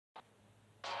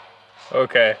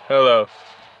Okay, hello.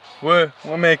 We're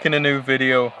making a new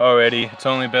video already. It's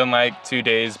only been like 2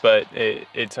 days, but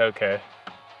it's okay.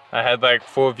 I had like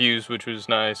 4 views, which was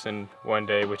nice, and 1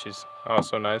 day, which is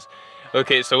also nice.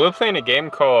 Okay, so we're playing a game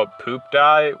called Poop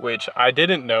Die, which I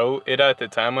didn't know it at the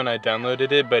time when I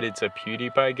downloaded it, but it's a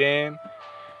PewDiePie game.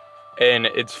 And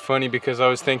it's funny because I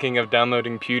was thinking of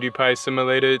downloading PewDiePie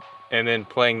Simulator and then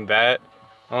playing that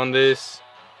on this.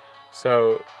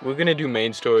 So we're gonna do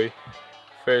main story.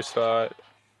 First thought.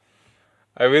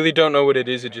 I really don't know what it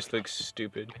is, it just looks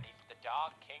stupid. Beneath the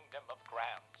dark kingdom of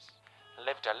grounds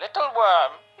lived a little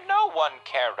worm no one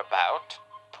cared about.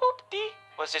 Poopty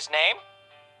was his name.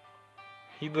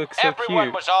 He looks so Everyone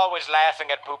cute. was always laughing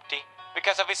at Poopty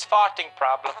because of his farting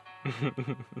problem.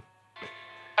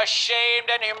 Ashamed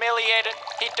and humiliated,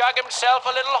 he dug himself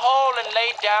a little hole and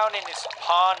lay down in his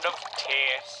pond of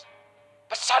tears.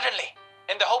 But suddenly,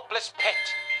 in the hopeless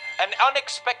pit, an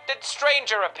unexpected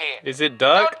stranger appeared. Is it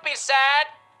Duck? Don't be sad.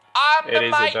 I'm It the is a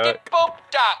mighty duck. Poop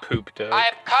Duck. Poop Duck. I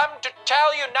have come to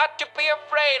tell you not to be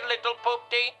afraid, little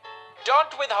Poopty.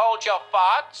 Don't withhold your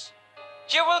farts.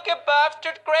 You will give birth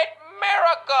to great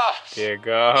miracles. Dear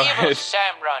God. Evil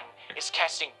Samron is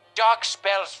casting dark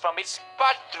spells from his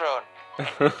butt throne.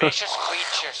 Vicious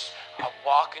creatures are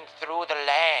walking through the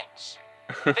lands.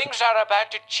 Things are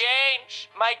about to change,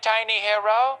 my tiny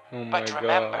hero. Oh my But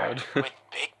remember, God. with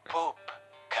big poop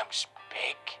comes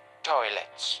big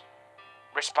toilets.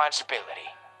 Responsibility.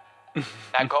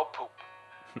 Now go poop.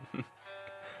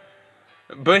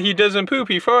 But he doesn't poop,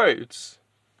 he farts.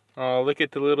 Oh, look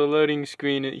at the little loading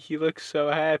screen. He looks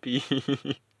so happy.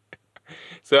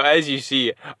 So as you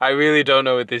see, I really don't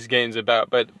know what this game's about,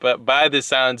 but by the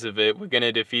sounds of it, we're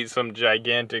gonna defeat some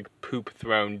gigantic poop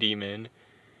throne demon.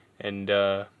 And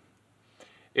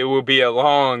it will be a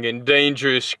long and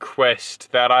dangerous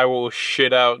quest that I will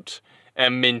shit out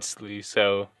immensely.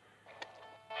 So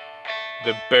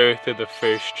the birth of the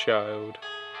first child.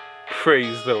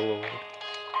 Praise the Lord.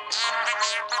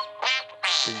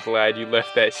 I'm glad you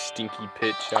left that stinky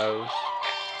pit, child.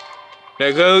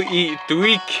 Now go eat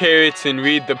 3 carrots and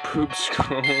read the poop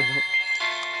scroll.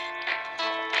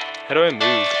 How do I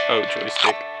move? Oh,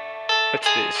 joystick. What's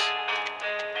this?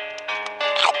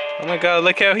 Oh my god,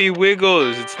 look how he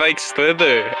wiggles. It's like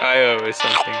Slither IO or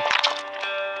something.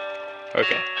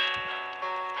 Okay.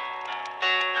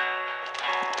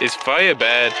 Is fire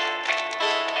bad?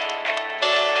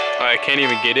 Oh, I can't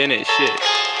even get in it. Shit.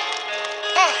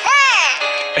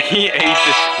 He ate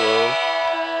the scroll.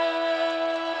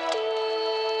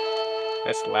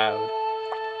 That's loud.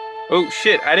 Oh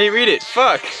shit, I didn't read it.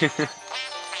 Fuck.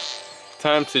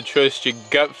 Time to trust your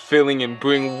gut feeling and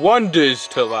bring wonders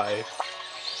to life.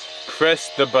 Press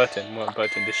the button. What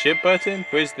button? The ship button?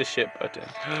 Where's the ship button?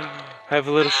 I have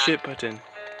a little ship button.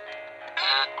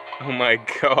 Oh my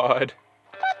god.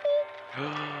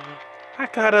 I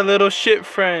got a little ship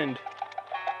friend.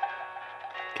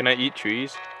 Can I eat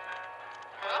trees?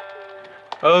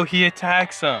 Oh, he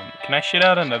attacks them. Can I shit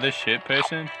out another shit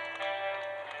person?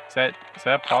 Is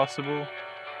that possible?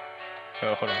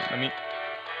 Oh, hold on. Let me...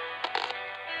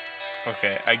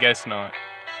 Okay, I guess not.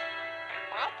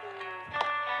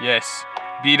 Yes.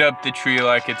 Beat up the tree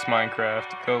like it's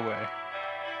Minecraft. Go away.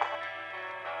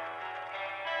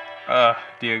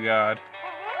 Dear God.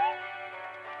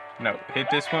 No, hit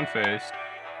this one first.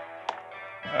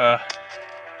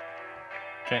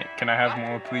 Can I have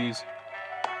more, please?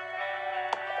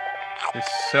 There's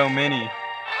so many.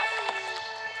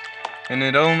 And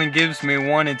it only gives me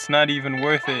 1, it's not even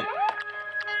worth it.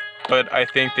 But I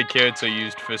think the carrots are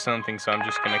used for something, so I'm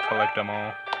just gonna collect them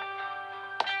all.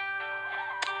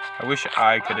 I wish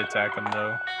I could attack them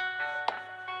though.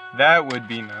 That would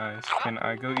be nice. Can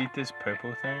I go eat this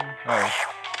purple thing? Oh.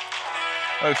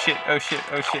 Oh shit, oh shit,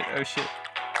 oh shit, oh shit.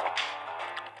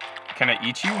 Can I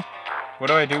eat you? What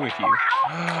do I do with you?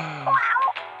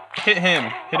 Hit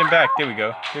him. Hit him back. There we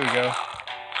go. There we go.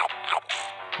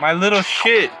 My little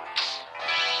shit.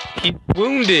 He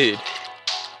wounded.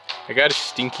 I got a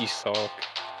stinky sock.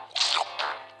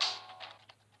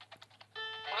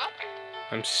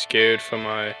 I'm scared for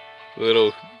my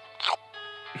little...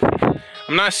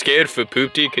 I'm not scared for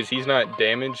Poopty because he's not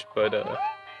damaged, but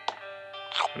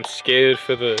I'm scared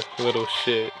for the little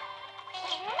shit.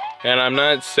 And I'm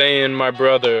not saying my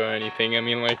brother or anything, I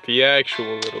mean like the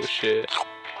actual little shit.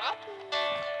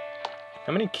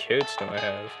 How many carrots do I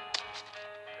have?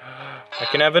 I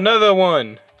can have another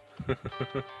one!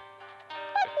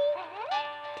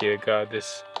 Dear God,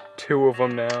 there's 2 of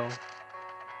them now.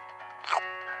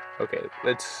 Okay,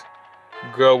 let's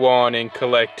go on and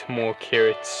collect more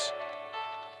carrots.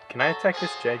 Can I attack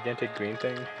this gigantic green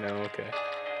thing? No, okay.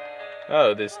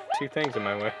 Oh, there's two things in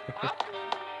my way.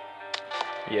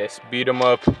 Yes, beat him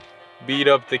up. Beat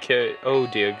up the kid. Oh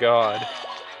dear God.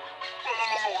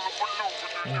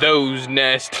 Those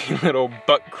nasty little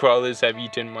butt crawlers have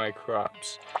eaten my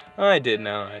crops. I did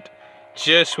not.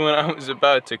 Just when I was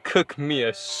about to cook me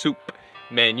a soup.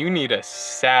 Man, you need a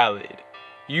salad.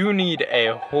 You need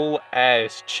a whole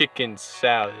ass chicken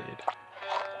salad.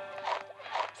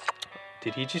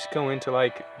 Did he just go into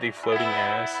like the floating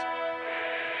ass?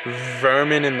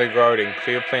 Vermin in the garden.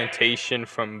 Clear plantation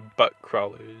from butt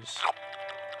crawlers.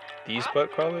 These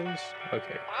butt crawlers?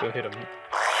 Okay, go hit them.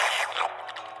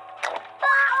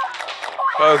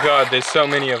 Oh God, there's so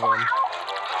many of them.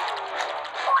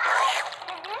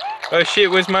 Oh shit,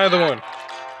 where's my other one?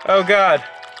 Oh God.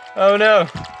 Oh no.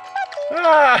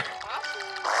 Ah!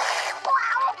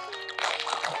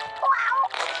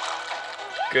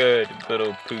 Good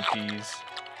little poopies.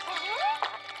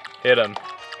 Hit him.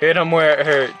 Hit him where it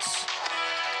hurts.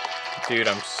 Dude,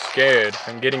 I'm scared.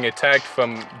 I'm getting attacked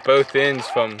from both ends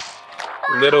from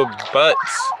little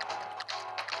butts.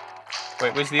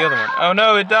 Wait, where's the other one? Oh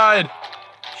no, it died.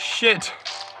 Shit.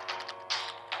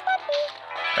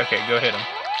 Okay, go hit him.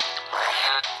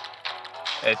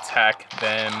 Attack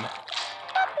them.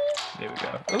 There we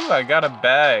go. Ooh, I got a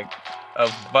bag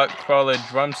of butt crawler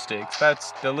drumsticks.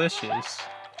 That's delicious.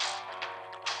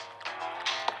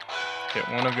 Okay,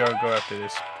 one of y'all go after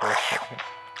this person.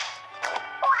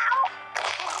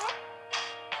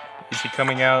 Is he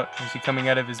coming out? Is he coming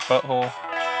out of his butthole?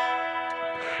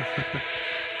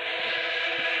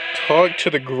 Talk to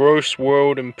the gross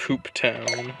world in Poop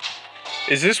Town.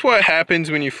 Is this what happens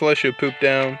when you flush your poop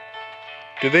down?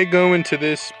 Do they go into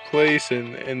this place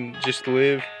and just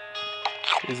live?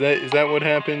 Is that what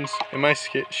happens? Am I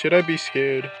scared? Should I be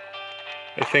scared?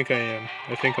 I think I am.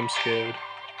 I think I'm scared.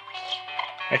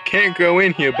 I can't go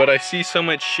in here, but I see so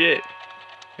much shit.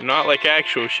 And not like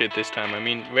actual shit this time. I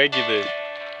mean regular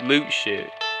loot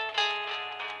shit.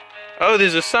 Oh,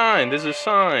 there's a sign. There's a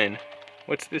sign.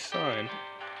 What's this sign?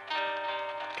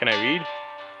 Can I read?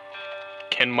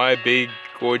 Can my big,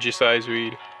 gorgeous eyes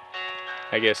read?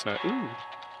 I guess not. Ooh.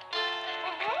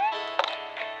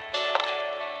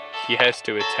 He has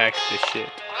to attack the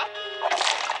shit.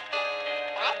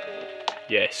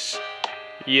 Yes.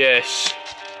 Yes.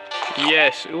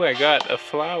 Yes. Ooh, I got a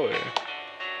flower.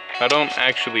 I don't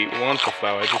actually want the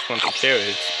flower. I just want the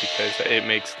carrots because it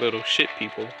makes little shit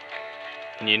people.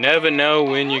 And you never know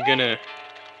when you're gonna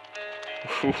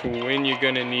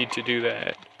need to do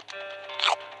that.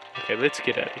 Okay, let's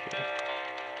get out of here.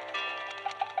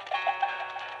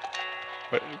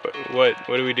 What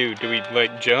do we do? Do we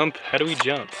like jump? How do we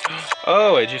jump?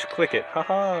 Oh, I just click it.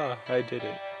 Haha, I did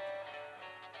it.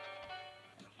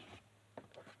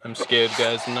 I'm scared,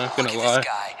 guys. I'm not gonna lie.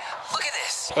 Look at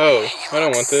this. Oh, I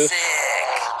don't want this.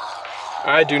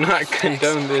 I do not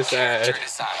condone this ad. I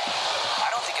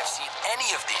don't think I've seen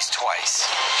any of these twice.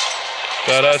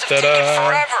 Da-da-da-da.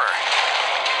 Forever.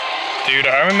 Dude,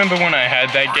 I remember when I had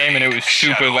that game and it was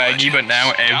super laggy, but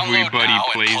now everybody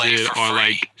plays it or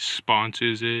like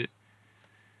sponsors it.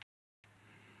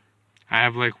 I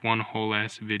have like one whole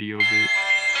ass video of it.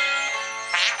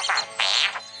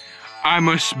 I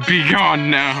must be gone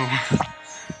now.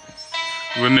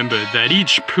 Remember that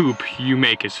each poop you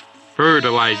make is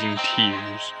fertilizing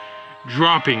tears,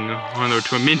 dropping on the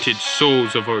tormented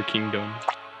souls of our kingdom.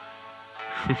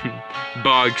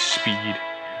 Bog speed.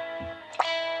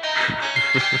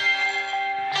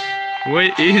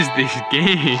 What is this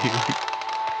game?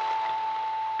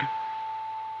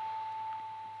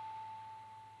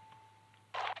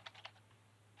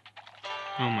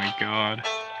 Oh my god.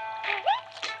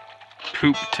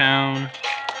 Poop Town.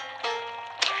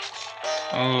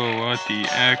 Oh, what the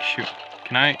actual...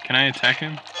 Can I attack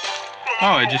him? Oh,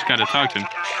 I just gotta talk to him.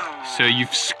 So you've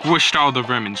squished all the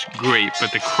vermins. Great,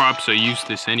 but the crops are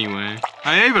useless anyway.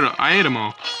 I ate them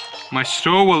all. My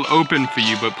store will open for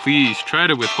you, but please try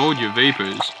to withhold your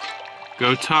vapors.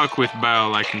 Go talk with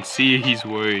Bao. I can see he's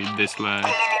worried, this lad.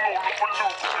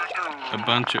 A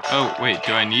bunch of... Oh, wait,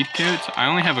 do I need carrots? I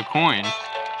only have a coin.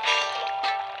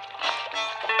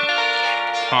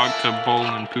 Talk to Bull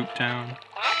in Poop Town.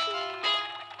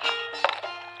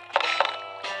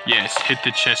 Yes, hit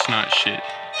the chestnut shit.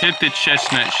 Hit the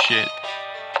chestnut shit.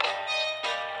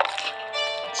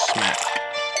 Smack.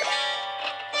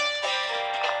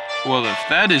 Well, if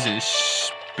that isn't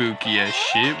spooky as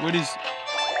shit, what is...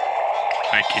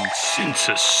 I can sense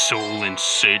a soul in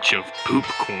search of poop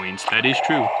coins. That is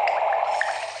true.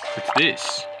 What's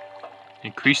this?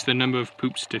 Increase the number of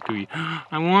poops to 3.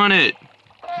 I want it!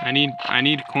 I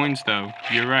need coins though.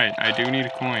 You're right, I do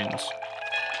need coins.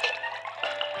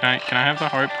 Can I have the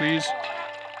heart, please?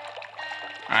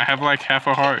 I have like half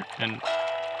a heart, and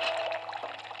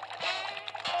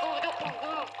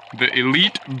the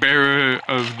elite bearer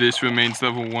of this remains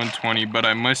level 120, but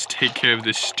I must take care of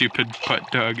this stupid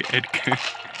butt dog Edgar.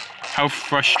 How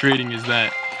frustrating is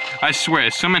that? I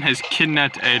swear, someone has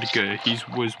kidnapped Edgar. He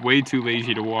was way too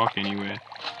lazy to walk anywhere.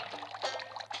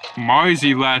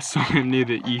 Marzi last saw him near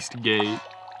the east gate.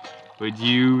 Would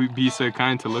you be so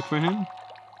kind to look for him?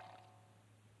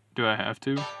 Do I have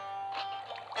to?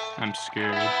 I'm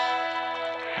scared.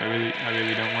 I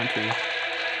really don't want to.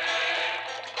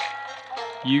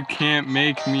 You can't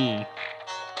make me.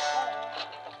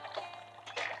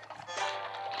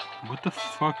 What the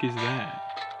fuck is that?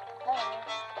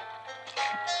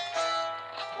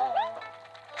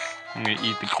 I'm gonna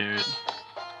eat the carrot.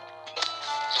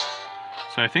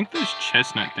 So I think those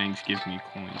chestnut things give me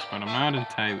coins, but I'm not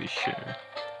entirely sure.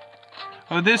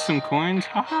 Oh, there's some coins.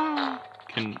 Haha.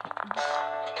 Can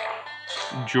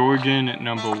Jorgen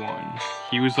 #1.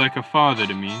 He was like a father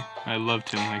to me. I loved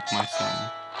him like my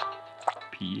son.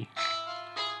 P.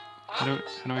 How do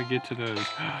I get to those? Do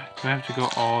I have to go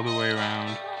all the way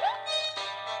around?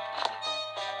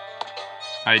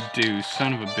 I do,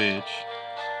 son of a bitch.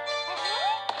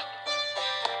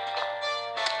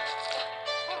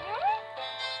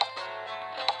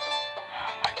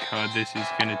 God, this is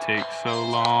gonna take so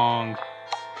long.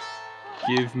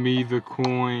 Give me the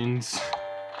coins.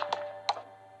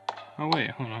 Oh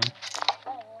wait, hold on.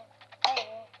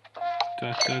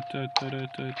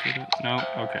 No,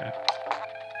 okay.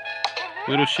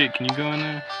 Little shit, can you go in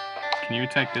there? Can you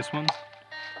attack this one?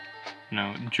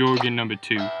 No, Jorgen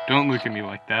 #2. Don't look at me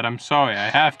like that. I'm sorry, I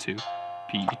have to.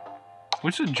 P.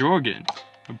 What's a Jorgen?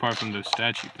 Apart from those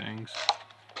statue things.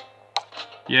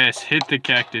 Yes, hit the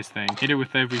cactus thing. Hit it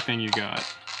with everything you got.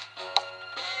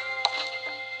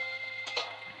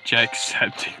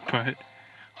 Jacksepticeye.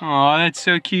 Aw, that's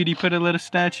so cute. He put a little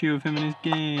statue of him in his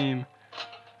game.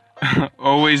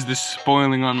 Always the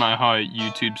spoiling on my heart,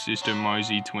 YouTube sister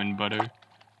Marzi Twin Butter.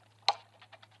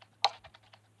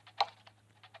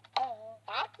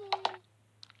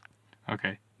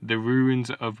 Okay, the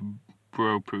ruins of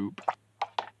Bro Poop.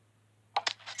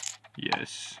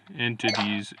 Yes, into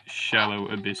these shallow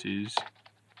abysses.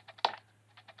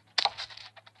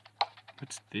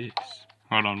 What's this?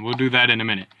 Hold on, we'll do that in a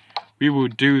minute. We will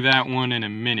do that one in a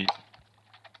minute.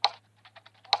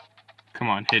 Come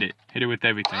on, hit it. Hit it with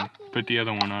everything. Put the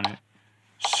other one on it.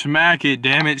 Smack it,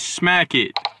 damn it, smack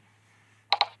it.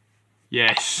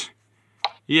 Yes.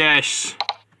 Yes.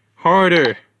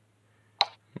 Harder.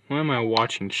 Why am I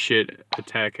watching shit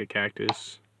attack a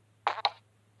cactus?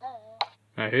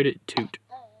 I heard it toot.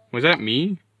 Was that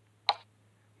me?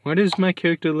 Why does my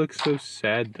character look so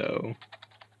sad though?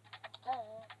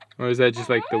 Or is that just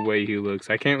like the way he looks?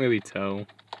 I can't really tell.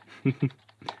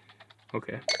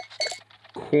 Okay.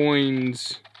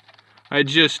 Coins. I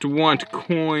just want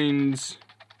coins.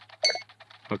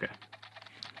 Okay.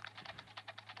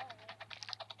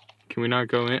 Can we not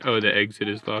go in? Oh, the exit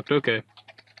is locked. Okay.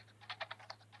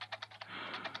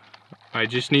 I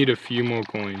just need a few more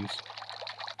coins.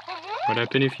 What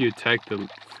happened if you attack the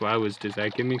flowers? Does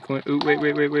that give me coins? Ooh, wait.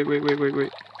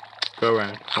 Go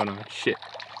around. Hold on. Shit.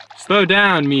 Slow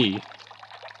down, me.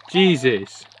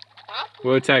 Jesus.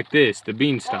 We'll attack this, the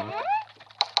beanstalk.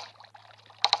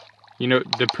 You know,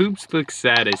 the poops look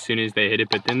sad as soon as they hit it,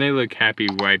 but then they look happy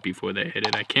right before they hit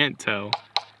it. I can't tell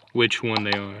which one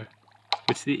they are.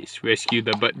 What's this? Rescue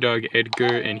the butt dog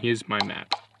Edgar, and here's my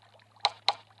map.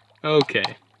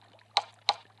 Okay.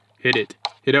 Hit it.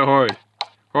 Hit it hard.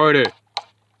 Harder.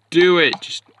 Do it.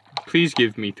 Just please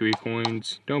give me 3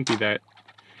 coins. Don't be that.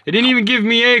 It didn't even give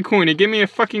me a coin. It gave me a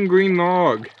fucking green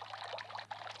log.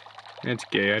 That's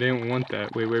gay. I didn't want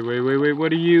that. Wait.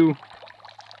 What are you?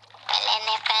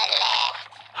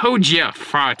 Hold your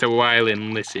fart a while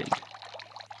and listen.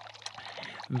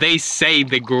 They say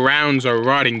the grounds are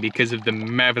rotting because of the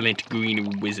malevolent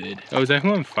green wizard. Oh, is that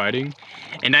who I'm fighting?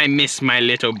 And I miss my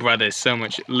little brother so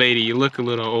much. Lady, you look a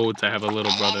little old to have a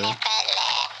little brother.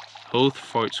 Health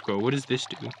fart scroll. What does this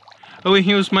do? Oh, it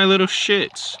heals my little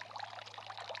shits.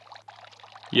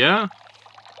 Yeah?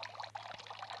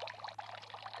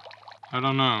 I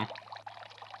don't know.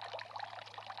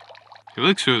 It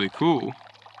looks really cool.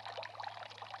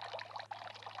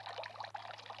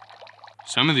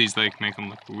 Some of these like make them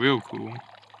look real cool.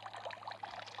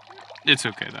 It's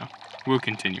okay though. We'll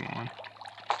continue on.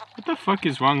 What the fuck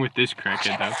is wrong with this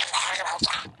crackhead though?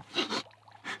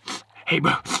 Hey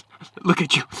bro, look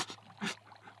at you.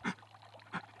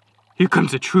 Here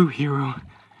comes a true hero.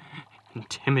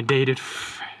 Intimidated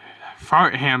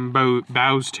Fartham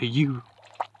bows to you.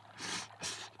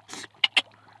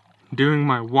 During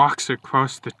my walks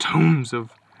across the tomes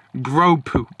of Bro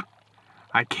poop.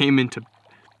 I came into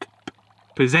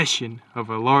possession of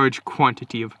a large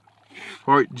quantity of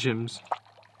fart gems.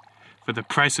 For the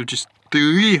price of just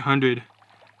 300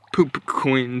 poop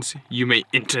coins, you may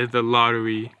enter the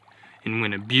lottery and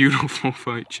win a beautiful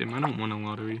fart gem. I don't want a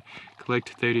lottery. Collect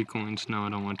 30 coins. No, I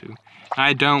don't want to.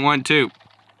 I don't want to.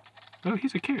 Oh,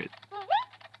 he's a carrot.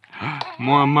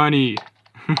 More money.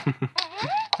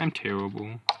 I'm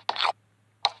terrible.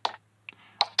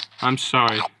 I'm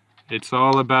sorry. It's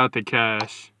all about the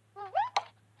cash.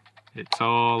 It's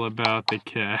all about the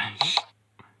cash.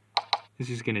 This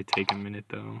is gonna take a minute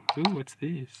though. Ooh, what's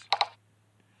this?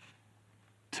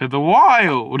 To the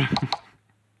wild!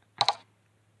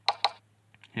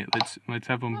 Hey, let's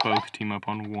have them both team up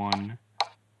on one.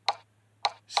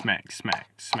 Smack, smack,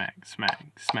 smack,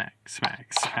 smack, smack,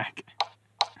 smack, smack.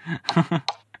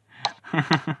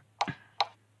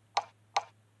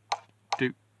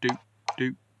 Doop, doop,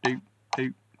 doop, doop,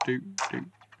 doop, doop, doop.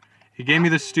 He gave me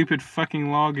the stupid fucking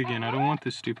log again. I don't want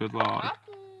this stupid log.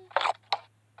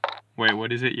 Wait,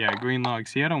 what is it? Yeah, green log.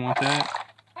 See, I don't want that.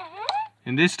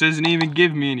 And this doesn't even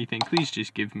give me anything. Please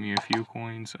just give me a few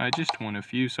coins. I just want a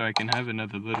few so I can have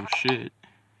another little shit.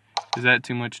 Is that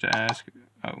too much to ask?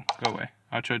 Oh, go away.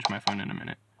 I'll charge my phone in a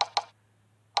minute.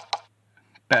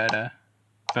 Bada,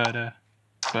 bada,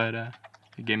 bada.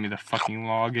 He gave me the fucking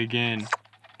log again.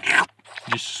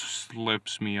 Just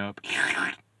slips me up.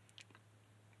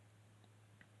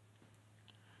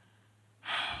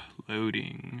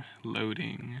 Loading,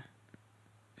 loading.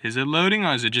 Is it loading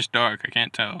or is it just dark? I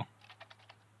can't tell.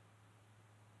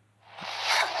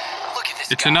 Look at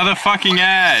this It's guy. another fucking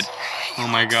ad. Oh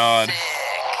my god. Sick.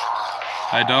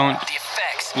 I don't The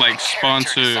effects, like the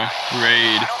sponsor character design.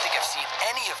 Raid. I don't think I've seen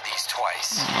any of these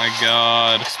twice. Oh my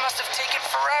god. This must have taken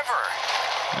forever.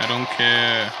 I don't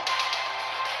care.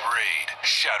 Raid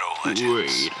Shadow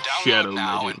Legends. Raid Download Shadow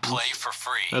now and Legends. play for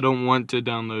free. I don't want to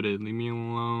download it. Leave me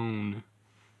alone.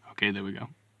 Okay, there we go.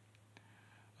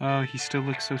 Oh, he still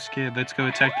looks so scared. Let's go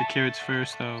attack the carrots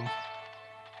first, though.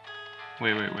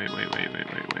 Wait.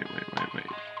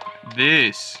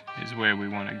 This is where we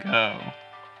want to go.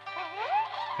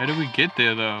 How do we get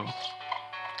there, though?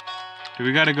 Do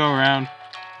we gotta go around?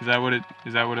 Is that what it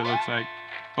looks like?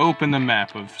 Open the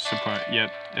map of surprise.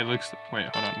 Yep, it looks. Wait,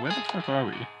 hold on. Where the fuck are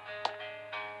we?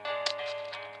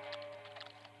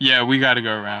 Yeah, we gotta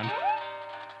go around.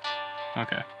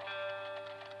 Okay.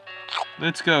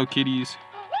 Let's go, kitties.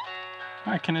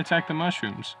 I can attack the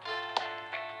mushrooms.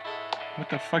 What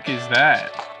the fuck is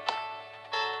that?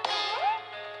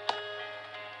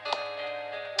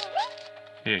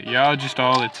 Here, y'all just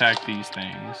all attack these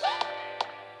things.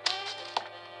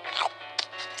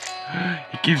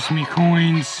 It gives me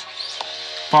coins.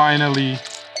 Finally.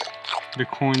 The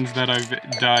coins that I've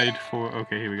died for.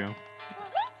 Okay, here we go.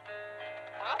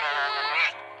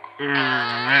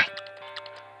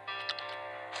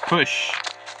 Push.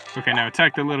 Okay, now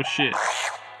attack the little shit.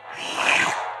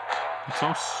 It's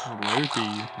all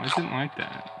slurpy. Why is it like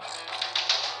that?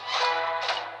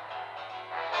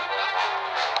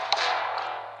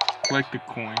 Collect the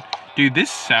coin. Dude, this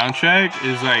soundtrack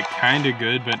is like kind of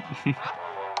good, but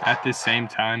at the same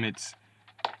time, it's,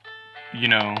 you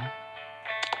know,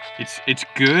 it's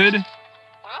good,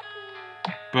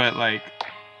 but like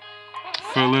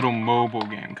for a little mobile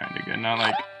game, kind of good. Not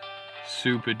like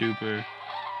super duper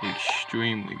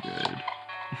extremely good.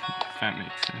 If that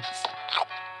makes sense.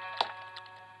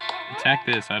 Attack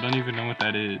this. I don't even know what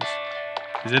that is.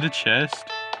 Is it a chest?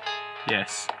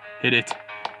 Yes. Hit it.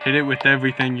 Hit it with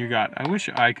everything you got. I wish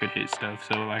I could hit stuff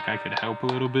so like I could help a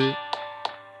little bit.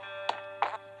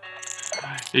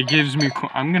 It gives me...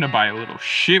 I'm gonna buy a little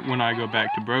shit when I go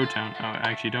back to Brotown. Oh,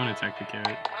 actually, don't attack the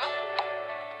carrot.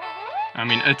 I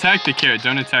mean, attack the carrot.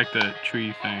 Don't attack the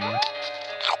tree thing.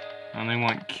 I only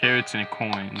want carrots and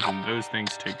coins, and those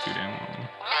things take too damn long.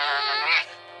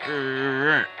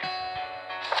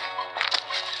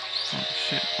 Oh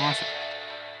shit, awesome.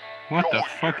 What the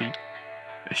fucky?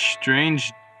 A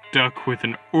strange duck with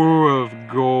an aura of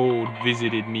gold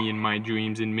visited me in my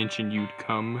dreams and mentioned you'd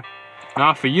come.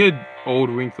 Not for your old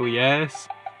wrinkly ass.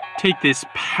 Take this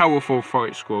powerful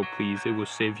fart scroll, please. It will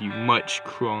save you much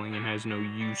crawling and has no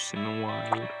use in the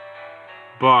wild.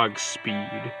 Bog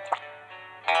speed.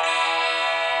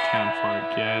 Town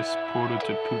fart gas. Portal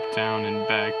to Poop Town and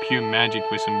back. Pure magic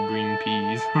with some green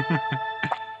peas.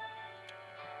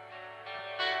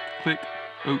 Click.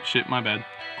 Oh shit, my bad.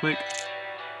 Click.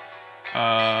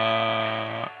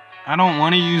 I don't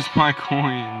want to use my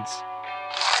coins.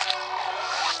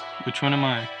 Which one am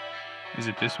I? Is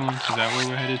it this one? Is that where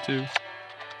we're headed to?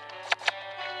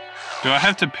 Do I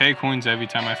have to pay coins every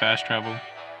time I fast travel?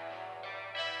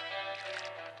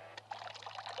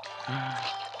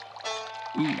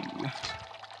 Ooh.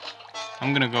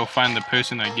 I'm gonna go find the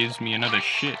person that gives me another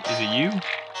shit. Is it you?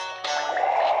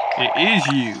 It is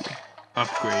you.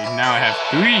 Upgrade. Now I have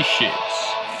 3 shits.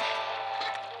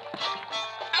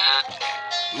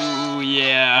 Ooh,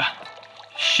 yeah.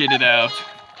 Shit it out.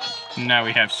 Now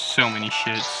we have so many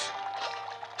shits.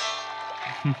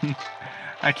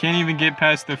 I can't even get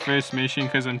past the first mission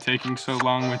because I'm taking so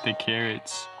long with the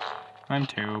carrots. I'm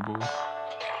terrible.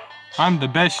 I'm the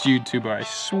best YouTuber, I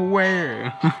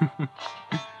swear.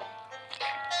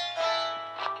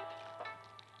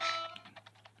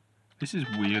 This is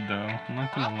weird though, I'm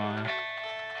not gonna lie.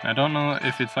 I don't know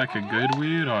if it's like a good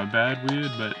weird or a bad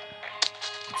weird, but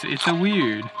it's a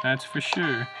weird, that's for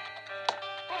sure.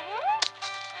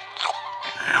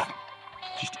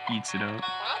 Just eats it up.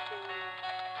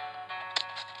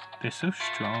 They're so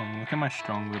strong. Look at my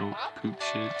strong little poop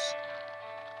shits.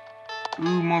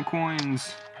 Ooh, more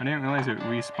coins. I didn't realize it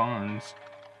respawns.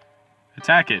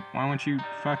 Attack it. Why won't you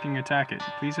fucking attack it?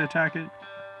 Please attack it.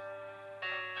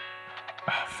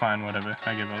 Oh, fine, whatever.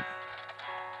 I give up.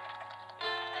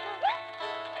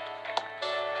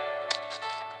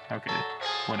 Okay,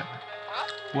 whatever.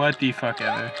 What the fuck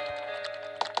ever.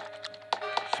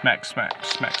 Smack, smack,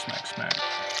 smack, smack, smack.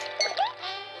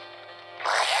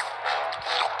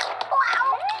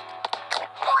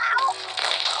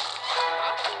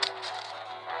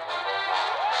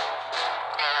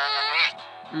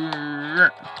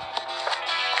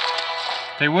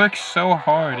 They work so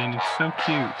hard and it's so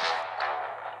cute.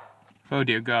 Oh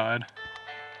dear God.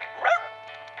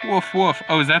 Woof woof.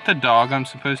 Oh, is that the dog I'm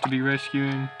supposed to be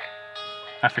rescuing?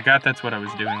 I forgot that's what I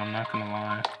was doing, I'm not gonna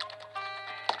lie.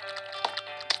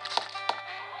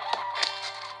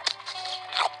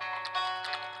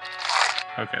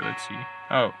 Okay, let's see.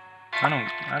 Oh, I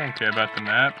don't care about the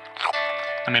map.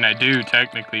 I mean, I do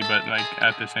technically, but like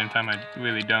at the same time, I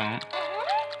really don't.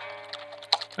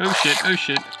 Oh shit, oh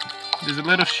shit. There's a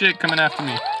little shit coming after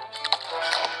me.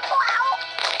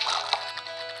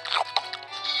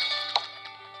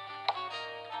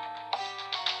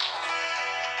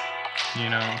 You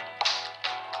know.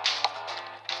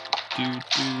 You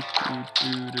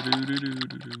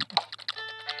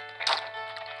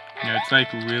know, it's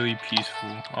like really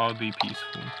peaceful. Oddly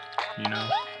peaceful. You know.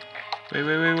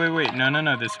 Wait.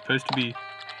 No. There's supposed to be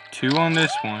 2 on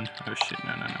this one. Oh shit,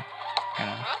 no. Hold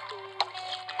on.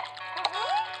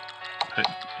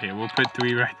 Here, we'll put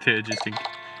 3 right there just in case.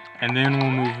 And then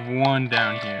we'll move 1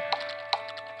 down here.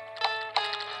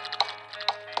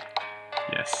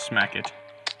 Yes, smack it.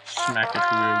 Smack it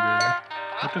real good.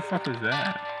 What the fuck was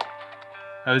that?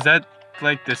 Oh, is that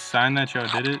like the sign that y'all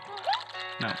did it?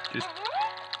 No, just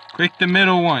click the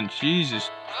middle one.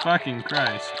 Jesus fucking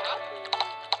Christ.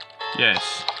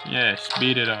 Yes,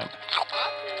 beat it up.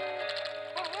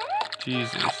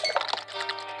 Jesus.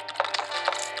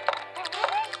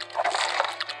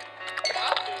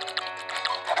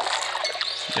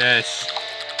 Yes,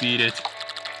 beat it.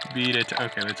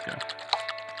 Okay, let's go.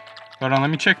 Hold on, let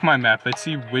me check my map. Let's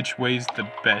see which way's the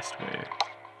best way.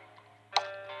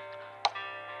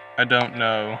 I don't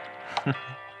know.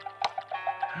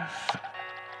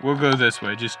 We'll go this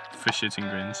way, just for shits and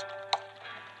grins.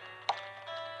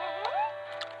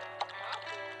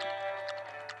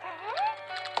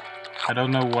 I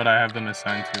don't know what I have them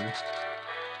assigned to.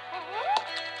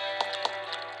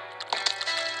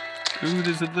 Ooh,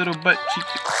 there's a little butt cheek.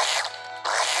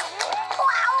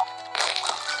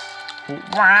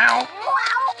 Wow.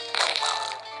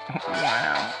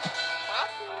 Wow.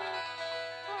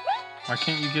 Why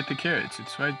can't you get the carrots?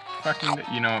 It's right fucking...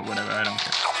 You know what, whatever, I don't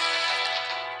care.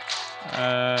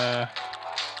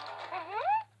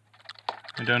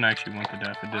 I don't actually want the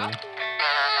daffodil.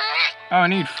 Oh, I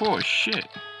need 4, shit.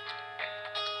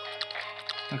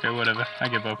 Okay, whatever, I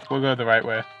give up. We'll go the right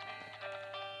way.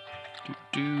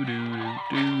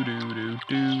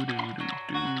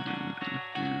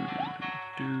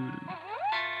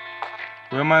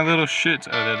 Where are my little shits?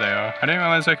 Oh, there they are. I didn't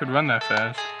realize I could run that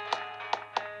fast.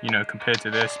 You know, compared to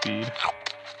their speed.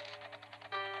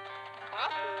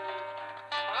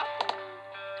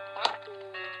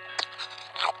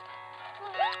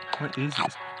 What is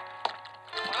this?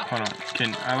 Hold on.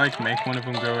 Can I like make one of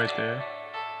them go right there?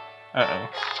 Uh-oh.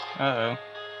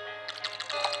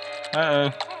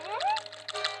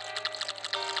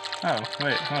 Oh,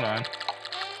 wait, hold on.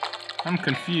 I'm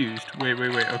confused. Wait.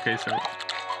 Okay, so...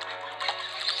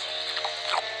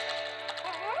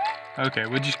 Okay,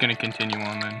 we're just gonna continue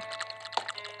on then.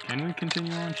 Can we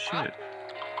continue on? Shit.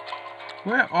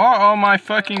 Where are all my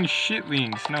fucking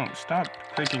shitlings? No, stop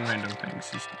clicking random things.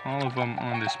 Just all of them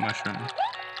on this mushroom.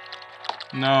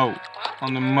 No,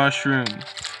 on the mushroom.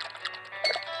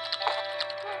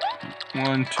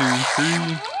 1, 2, 3.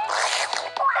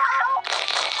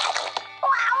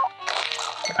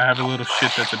 I have a little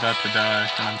shit that's about to die,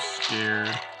 and I'm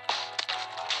scared.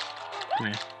 Come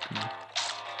here, come here.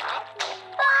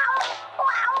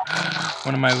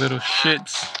 One of my little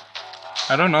shits.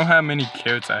 I don't know how many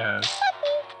carrots I have.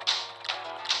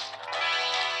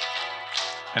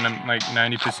 And I'm like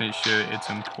 90% sure it's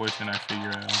important I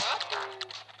figure out.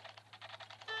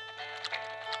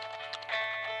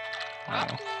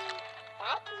 Oh.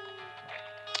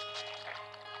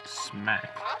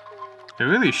 Smack. They're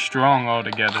really strong all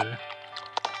together.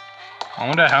 I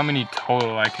wonder how many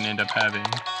total I can end up having.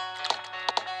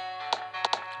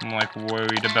 I'm like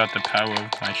worried about the power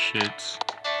of my shits.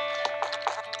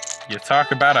 You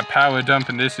talk about a power dump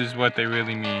and this is what they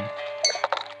really mean.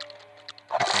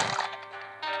 Okay.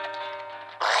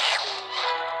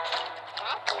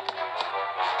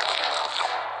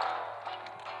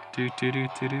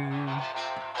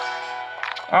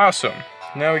 Awesome.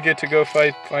 Now we get to go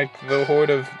fight like the horde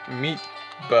of meat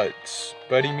butts.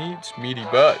 Buddy meats? Meaty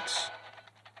butts.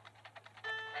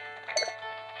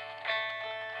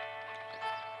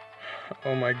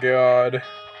 Oh my god.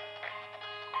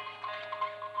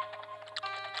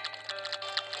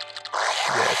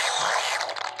 Yes.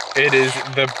 It is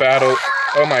the battle.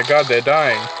 Oh my god, they're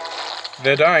dying.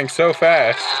 They're dying so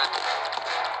fast.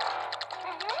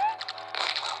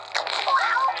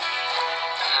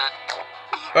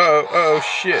 Uh-oh, uh-oh,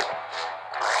 shit.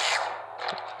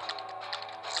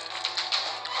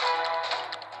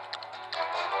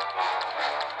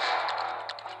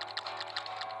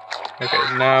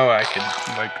 Okay, now I can,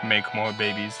 like, make more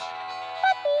babies.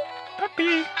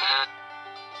 Puppy!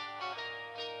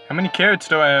 How many carrots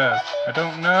do I have? I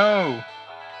don't know.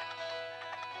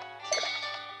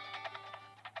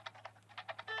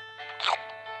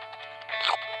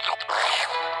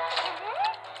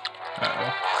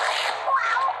 Uh-oh.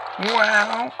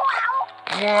 Wow.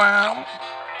 Wow.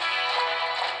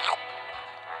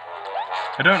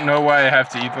 I don't know why I have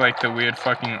to eat, like, the weird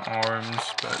fucking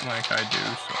arms, but, like, I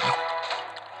do, so...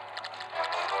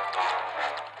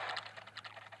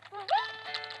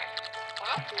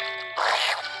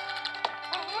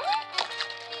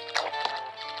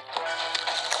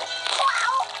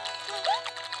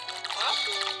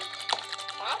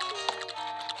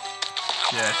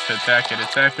 Yes, attack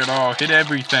it all, hit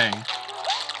everything.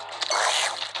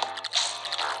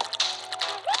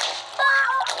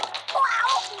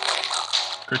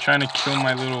 They're trying to kill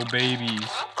my little babies.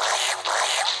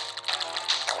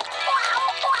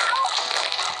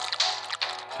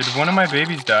 Did one of my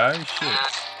babies die? Shit.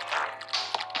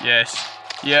 Yes,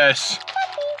 yes.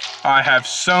 I have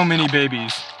so many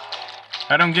babies.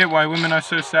 I don't get why women are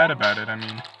so sad about it, I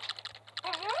mean.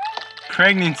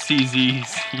 Pregnancy's easy.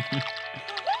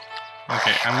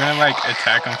 Okay, I'm gonna like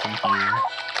attack them from here.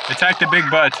 Attack the big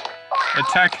butt.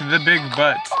 Attack the big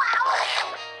butt.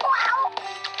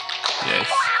 Yes.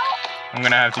 I'm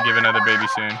gonna have to give another baby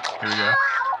soon. Here we go.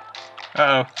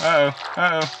 Uh-oh, uh-oh,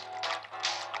 uh-oh.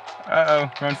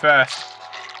 Uh-oh, run fast.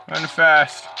 Run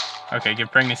fast. Okay,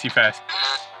 give pregnancy fast.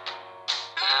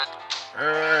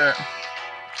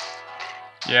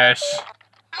 Yes.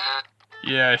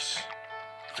 Yes.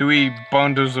 3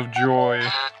 bundles of joy.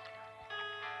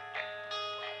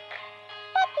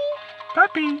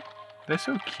 Puppy! They're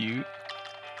so cute.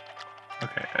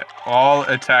 Okay, all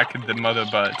attack the mother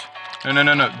butt. No, no,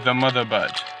 no, no, the mother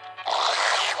butt.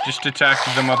 Just attack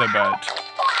the mother butt.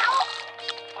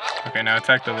 Okay, now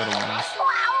attack the little ones.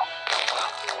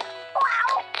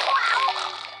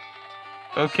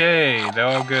 Okay, they're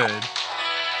all good.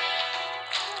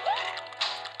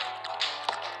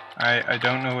 I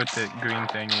don't know what the green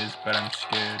thing is, but I'm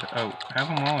scared. Oh, have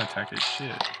them all attack it.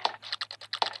 Shit.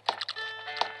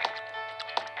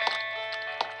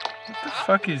 What the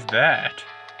fuck is that?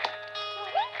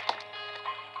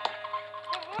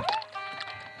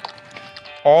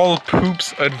 All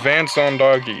poops advance on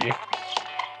doggy.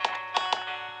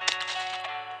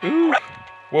 Ooh.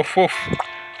 Woof woof.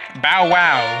 Bow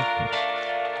wow.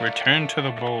 Return to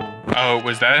the bowl. Oh,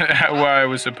 was that why I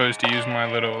was supposed to use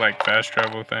my little, like, fast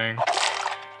travel thing?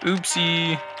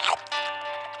 Oopsie.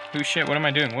 Oh shit, what am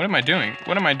I doing? What am I doing?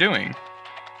 What am I doing?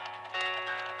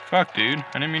 Fuck, dude.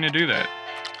 I didn't mean to do that.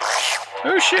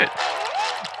 Oh shit.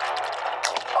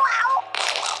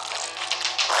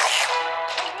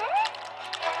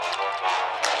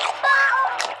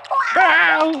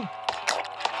 Bow!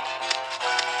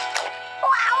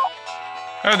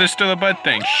 Oh, there's still a butt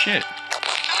thing. Shit.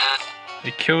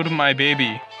 It killed my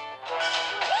baby.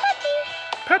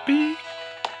 Puppy.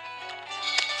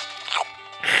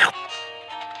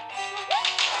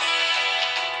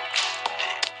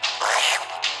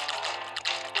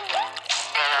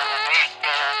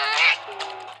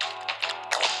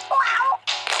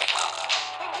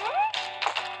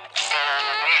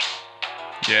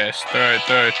 Yes, throw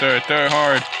it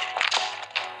hard.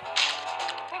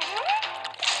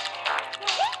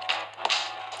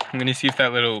 I'm gonna see if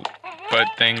that little butt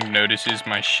thing notices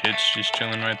my shit's just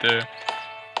chilling right there.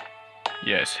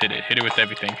 Yes, hit it with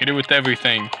everything. Hit it with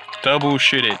everything. Double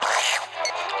shit it.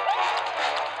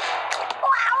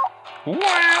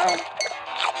 Wow.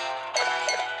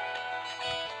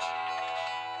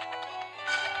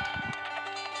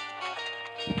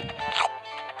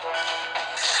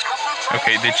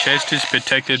 Okay, the chest is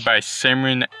protected by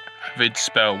Simran Avid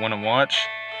spell. Wanna watch?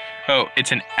 Oh,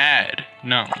 it's an ad.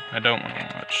 No, I don't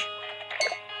wanna watch.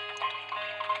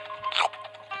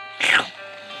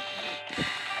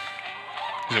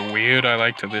 Is it weird? I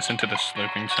like to listen to the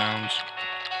slurping sounds.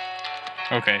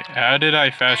 Okay, how did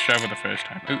I fast travel the first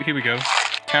time? Oh, here we go.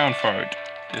 Town fart.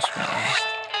 This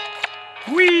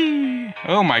one. Whee!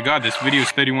 Oh my god, this video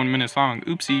is 31 minutes long.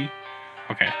 Oopsie.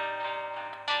 Okay.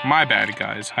 My bad,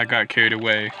 guys. I got carried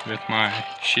away with my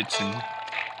shits and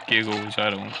giggles.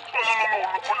 I don't...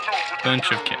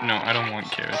 Bunch of no, I don't want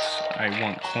carrots. I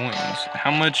want coins. How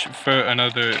much for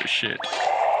another shit?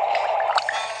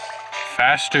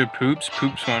 Faster poops?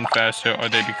 Poops run faster or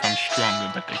they become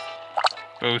stronger, but they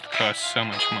both cost so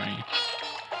much money.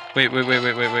 Wait. Can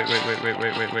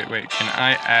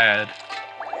I add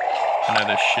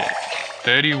another shit?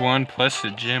 31 plus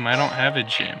a gym. I don't have a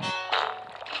gym.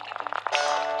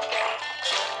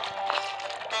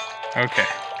 Okay,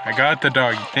 I got the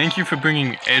doggy. Thank you for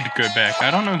bringing Edgar back. I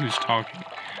don't know who's talking.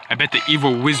 I bet the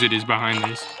evil wizard is behind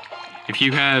this. If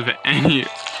you have any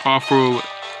awful,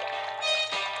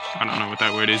 I don't know what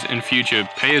that word is, in future,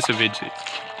 pay us a visit.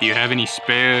 Do you have any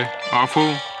spare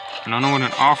awful? I don't know what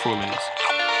an awful is.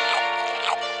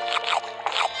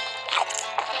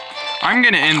 I'm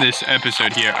gonna end this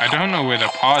episode here. I don't know where the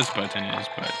pause button is,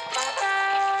 but...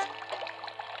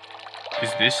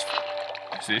 Is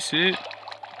this it?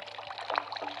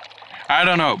 I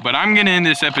don't know, but I'm gonna end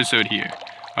this episode here.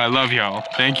 I love y'all.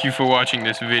 Thank you for watching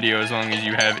this video as long as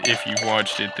you have, if you've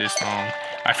watched it this long.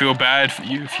 I feel bad for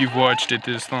you if you've watched it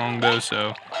this long though,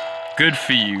 so good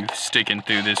for you sticking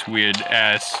through this weird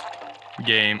ass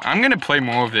game. I'm gonna play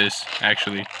more of this,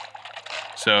 actually.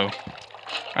 So,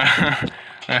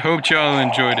 I hope y'all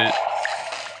enjoyed it.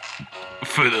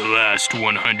 For the last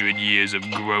 100 years of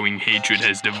growing hatred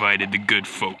has divided the good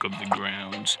folk of the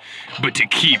grounds. But to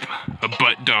keep a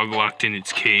butt dog locked in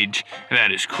its cage,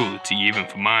 that is cruelty even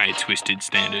for my twisted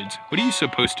standards. What are you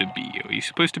supposed to be? Are you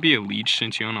supposed to be a leech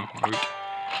since you're on a heart?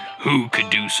 Who could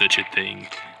do such a thing?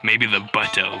 Maybe the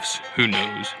butt elves. Who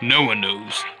knows? No one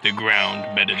knows the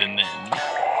ground better than them.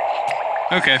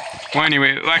 Okay, well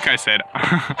anyway, like I said,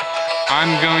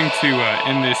 I'm going to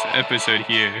end this episode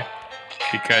here.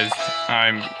 Because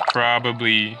I'm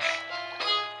probably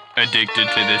addicted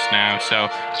to this now. So,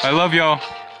 I love y'all.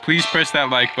 Please press that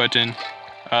like button.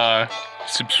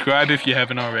 Subscribe if you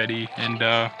haven't already. And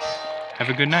have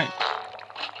a good night.